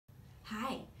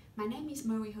Hi, my name is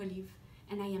Marie Olive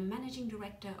and I am Managing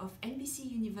Director of NBC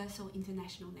Universal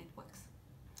International Networks.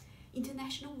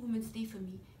 International Women's Day for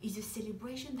me is a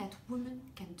celebration that women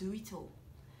can do it all.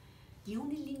 The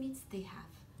only limits they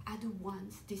have are the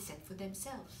ones they set for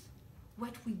themselves,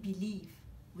 what we believe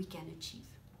we can achieve.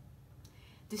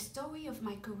 The story of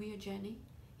my career journey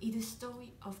is the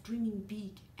story of dreaming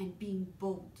big and being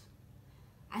bold.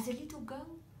 As a little girl,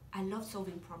 I loved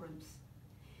solving problems,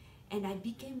 and I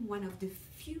became one of the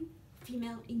few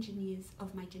female engineers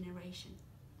of my generation.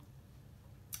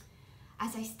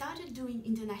 As I started doing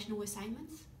international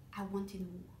assignments, I wanted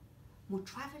more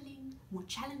traveling, more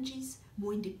challenges,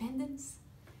 more independence.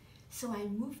 So I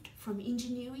moved from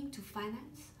engineering to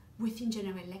finance within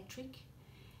General Electric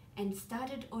and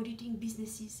started auditing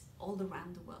businesses all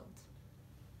around the world.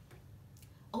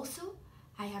 Also,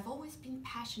 I have always been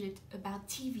passionate about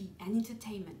TV and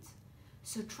entertainment,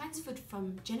 so transferred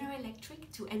from General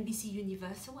Electric to NBC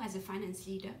Universal as a finance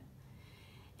leader,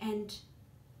 and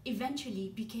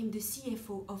eventually became the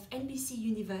CFO of NBC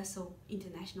Universal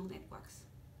International Networks.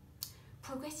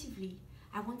 Progressively,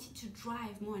 I wanted to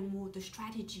drive more and more the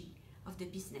strategy of the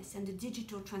business and the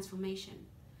digital transformation,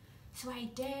 so I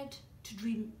dared to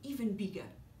dream even bigger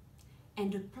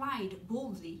and applied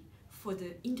boldly for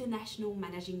the International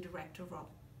Managing Director role.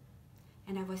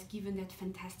 And I was given that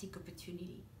fantastic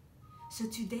opportunity. So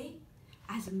today,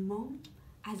 as a mom,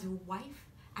 as a wife,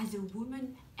 as a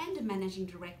woman and a managing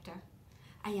director,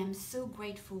 I am so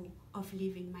grateful of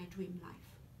living my dream life.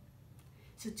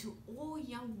 So to all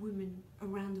young women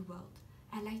around the world,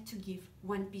 I like to give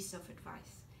one piece of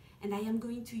advice, and I am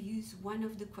going to use one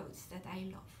of the quotes that I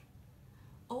love.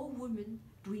 All women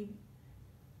dream,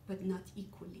 but not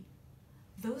equally.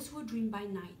 Those who dream by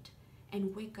night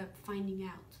and wake up finding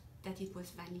out that it was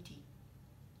vanity.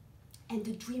 And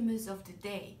the dreamers of the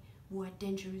day who are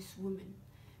dangerous women,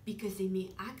 because they may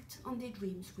act on their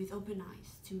dreams with open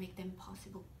eyes to make them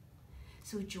possible.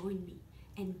 So join me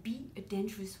and be a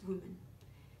dangerous woman.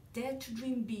 Dare to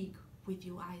dream big with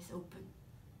your eyes open.